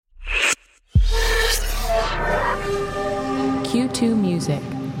Q2 Music.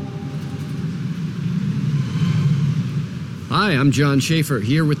 Hi, I'm John Schaefer,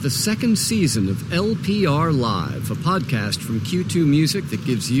 here with the second season of LPR Live, a podcast from Q2 Music that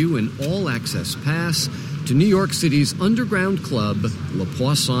gives you an all-access pass to New York City's underground club, Le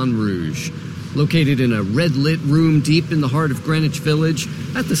Poisson Rouge. Located in a red-lit room deep in the heart of Greenwich Village,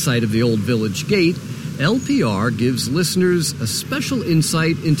 at the site of the Old Village Gate, LPR gives listeners a special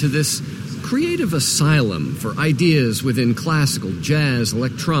insight into this creative asylum for ideas within classical, jazz,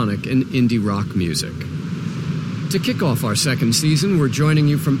 electronic, and indie rock music. To kick off our second season, we're joining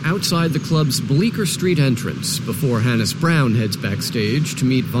you from outside the club's Bleecker Street entrance before Hannes Brown heads backstage to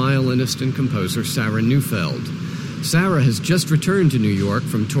meet violinist and composer Sarah Neufeld. Sarah has just returned to New York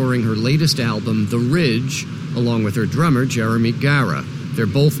from touring her latest album, The Ridge, along with her drummer, Jeremy Gara. They're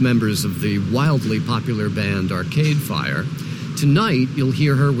both members of the wildly popular band Arcade Fire. Tonight, you'll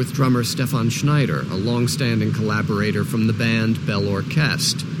hear her with drummer Stefan Schneider, a long-standing collaborator from the band Belle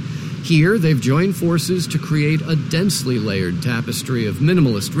Orchestre. Here, they've joined forces to create a densely layered tapestry of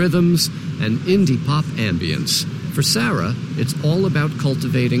minimalist rhythms and indie pop ambience. For Sarah, it's all about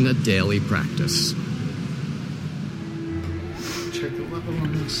cultivating a daily practice. Check the level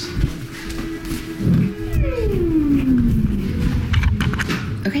on this.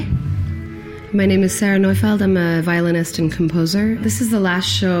 Okay. My name is Sarah Neufeld. I'm a violinist and composer. This is the last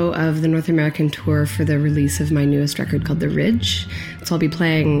show of the North American tour for the release of my newest record called The Ridge. So I'll be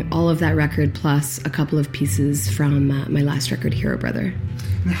playing all of that record plus a couple of pieces from my last record, Hero Brother.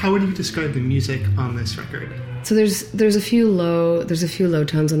 Now, how would you describe the music on this record? So there's a few low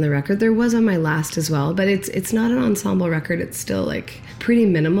tones on the record. There was on my last as well, but it's not an ensemble record. It's still like pretty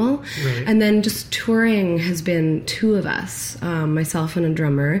minimal. Right. And then just touring has been two of us, myself and a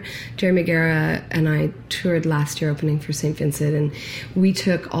drummer. Jeremy Gara and I toured last year opening for St. Vincent, and we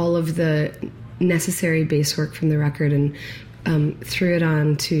took all of the necessary bass work from the record and threw it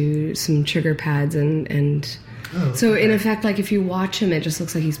on to some trigger pads and so in effect, like if you watch him, it just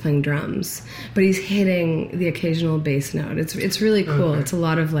looks like he's playing drums, but he's hitting the occasional bass note. It's really cool. It's a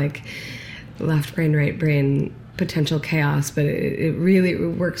lot of like left brain, right brain potential chaos, but it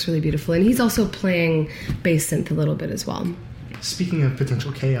works really beautiful. And he's also playing bass synth a little bit as well. Speaking of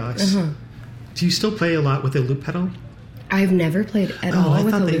potential chaos, do you still play a lot with a loop pedal? I've never played at all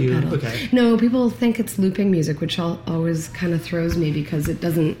with a loop pedal. Okay. No, people think it's looping music, which always kind of throws me because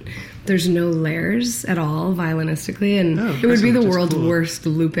there's no layers at all violinistically, and it would be the world's worst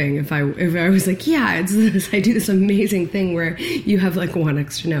looping if I was like, yeah, it's this, I do this amazing thing where you have like one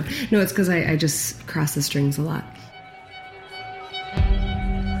extra note. No, it's because I just cross the strings a lot.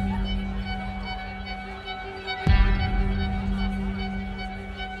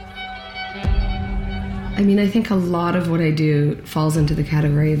 I mean, I think a lot of what I do falls into the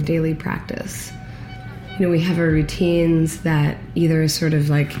category of daily practice. You know, we have our routines that either sort of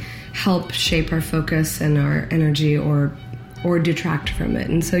like help shape our focus and our energy or detract from it.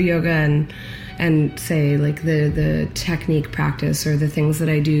 And so yoga and say like the technique practice or the things that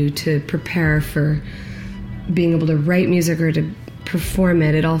I do to prepare for being able to write music or to perform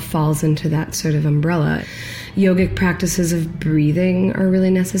it all falls into that sort of umbrella. Yogic practices of breathing are really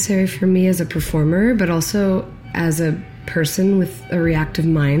necessary for me as a performer, but also as a person with a reactive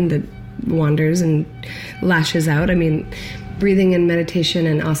mind that wanders and lashes out. I mean, breathing and meditation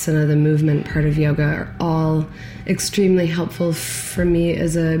and asana, the movement part of yoga, are all extremely helpful for me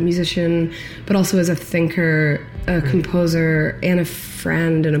as a musician, but also as a thinker, a composer, and a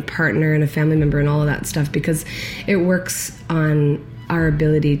friend and a partner and a family member and all of that stuff, because it works on our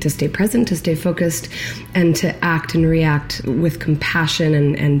ability to stay present, to stay focused, and to act and react with compassion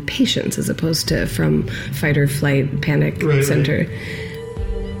and patience as opposed to from fight or flight, panic center. Right.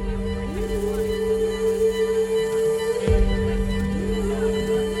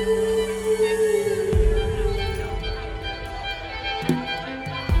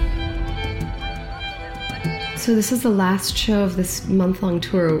 So this is the last show of this month-long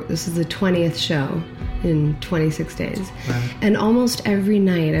tour. This is the 20th show in 26 days. Wow. And almost every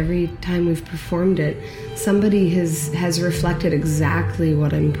night, every time we've performed it, somebody has reflected exactly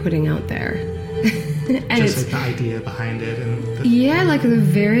what I'm putting out there. And just like the idea behind it. Like the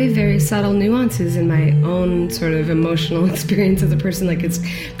very, very subtle nuances in my own sort of emotional experience as a person, like it's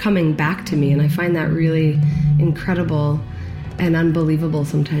coming back to me. And I find that really incredible and unbelievable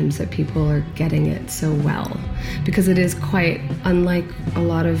sometimes that people are getting it so well, because it is quite unlike a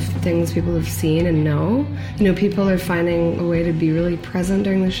lot of things people have seen and know. You know, people are finding a way to be really present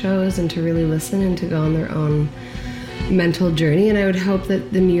during the shows and to really listen and to go on their own mental journey, and I would hope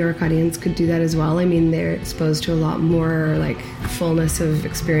that the New York audience could do that as well. I mean, they're exposed to a lot more like fullness of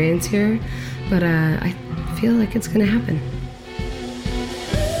experience here, but I feel like it's going to happen.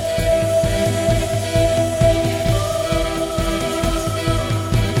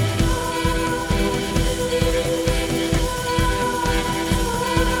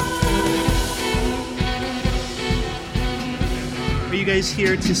 guys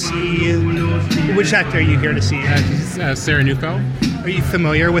here to see? Which actor are you here to see? Sarah Nuko. Are you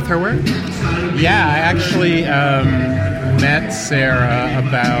familiar with her work? Yeah, I actually met Sarah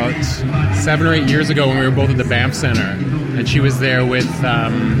about 7 or 8 years ago when we were both at the Banff Center, and she was there with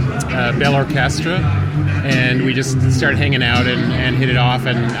Bell Orchestra, and we just started hanging out and hit it off.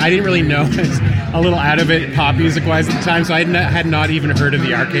 And I didn't really know, a little out of it pop music wise at the time, so I had not even heard of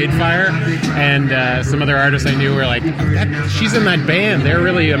the Arcade Fire. And some other artists I knew were like, she's in that band, they're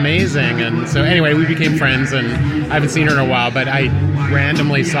really amazing. And so anyway, we became friends, and I haven't seen her in a while, but I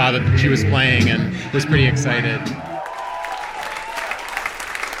randomly saw that she was playing and was pretty excited.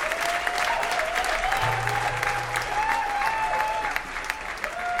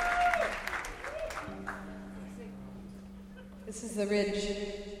 This is the Ridge.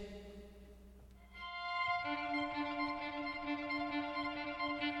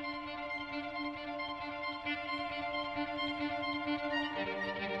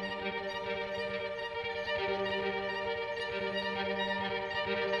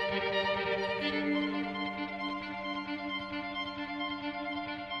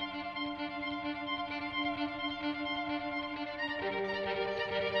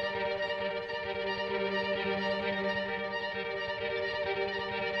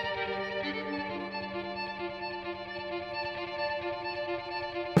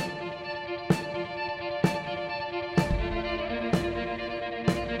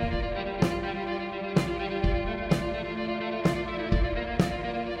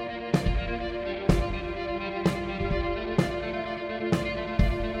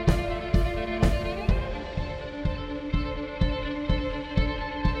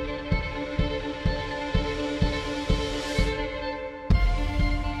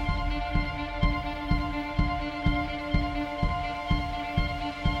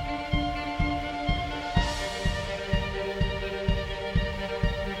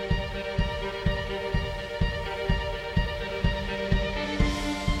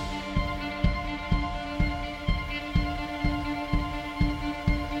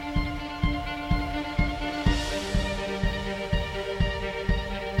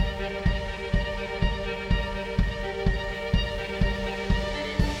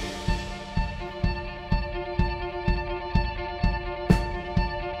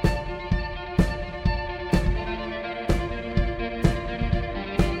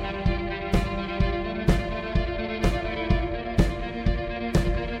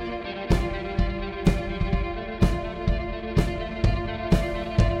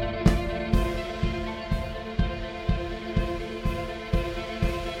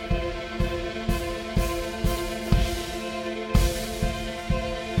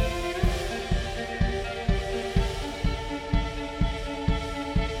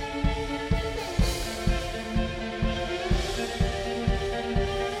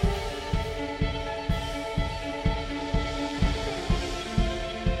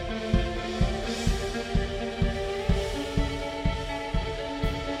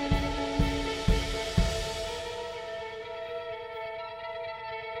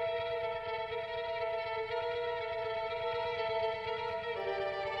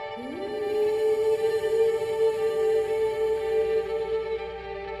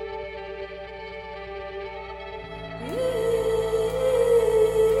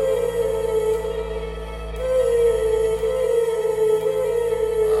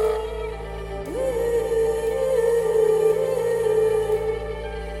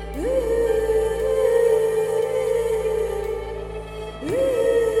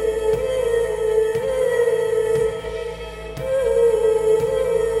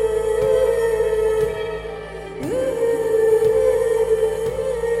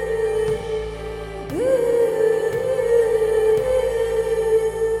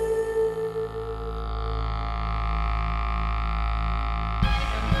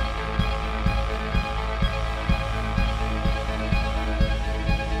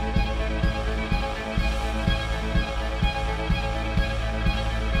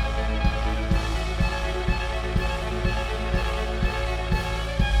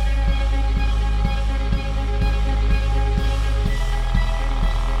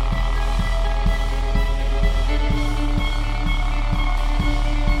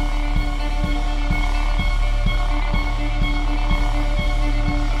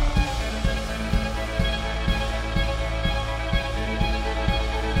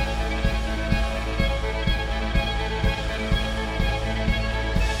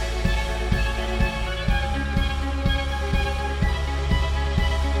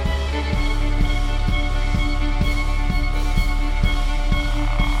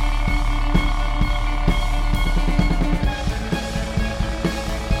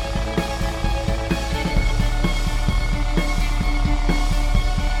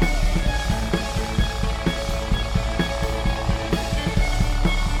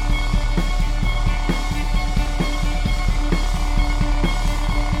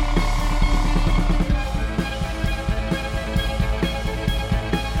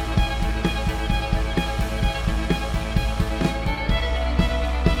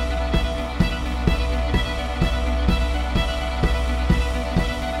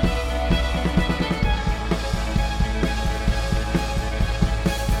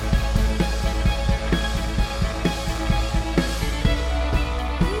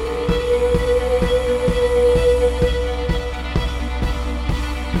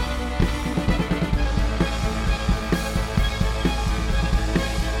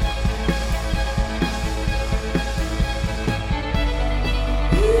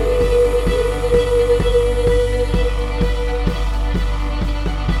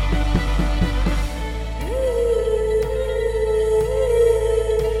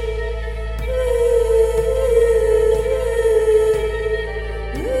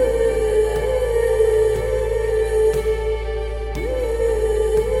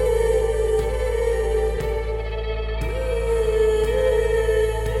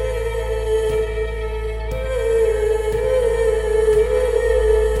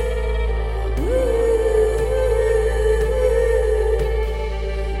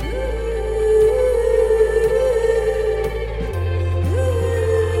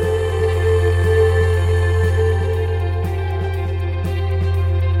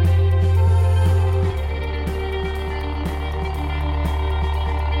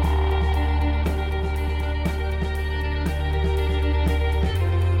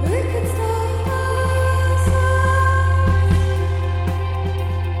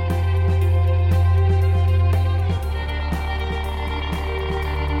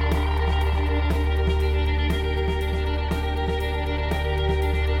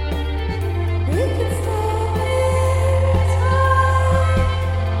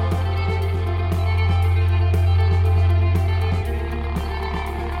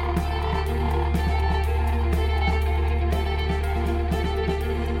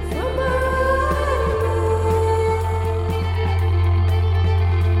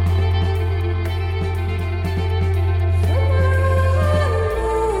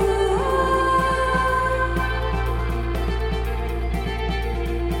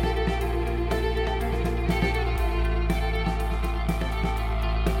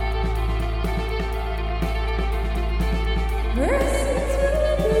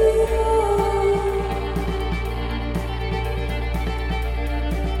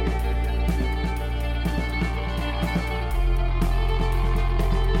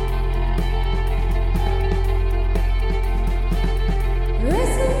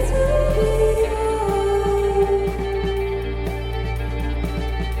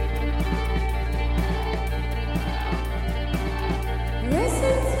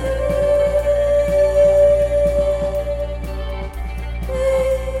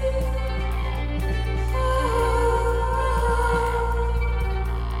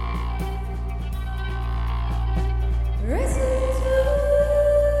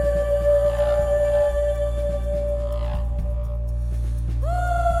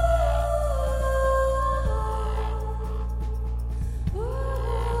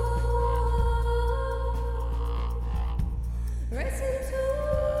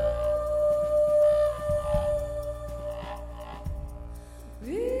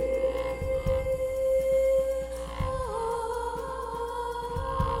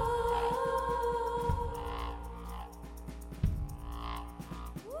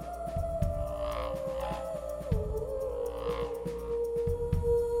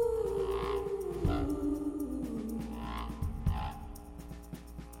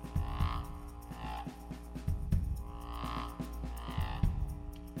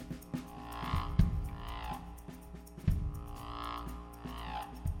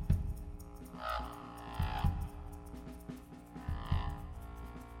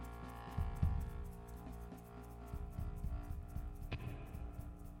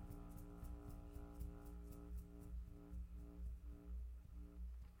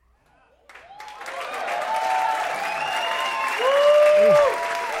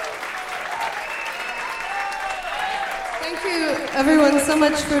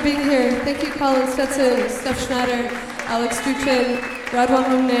 much for being here. Thank you, Colin Stetson, Steph Schneider, Alex Duchin, Radwan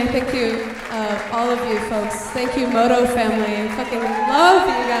Humne. Thank you, all of you folks. Thank you, Moto family. I fucking love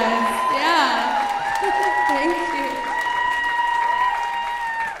you guys. Yeah. Thank you.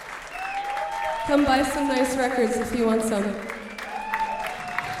 Come buy some nice records if you want some.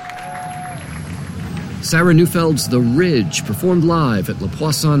 Sarah Neufeld's The Ridge performed live at Le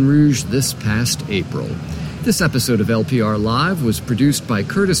Poisson Rouge this past April. This episode of LPR Live was produced by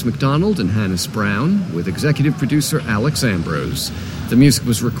Curtis McDonald and Hannes Brown, with executive producer Alex Ambrose. The music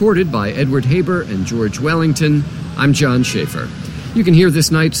was recorded by Edward Haber and George Wellington. I'm John Schaefer. You can hear this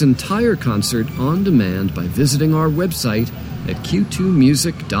night's entire concert on demand by visiting our website at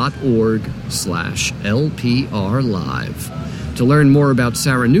q2music.org/LPR Live. To learn more about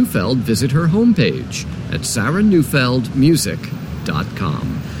Sarah Neufeld, visit her homepage at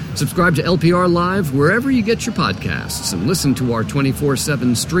sarahneufeldmusic.com. Subscribe to LPR Live wherever you get your podcasts and listen to our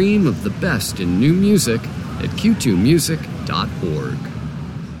 24/7 stream of the best in new music at q2music.org.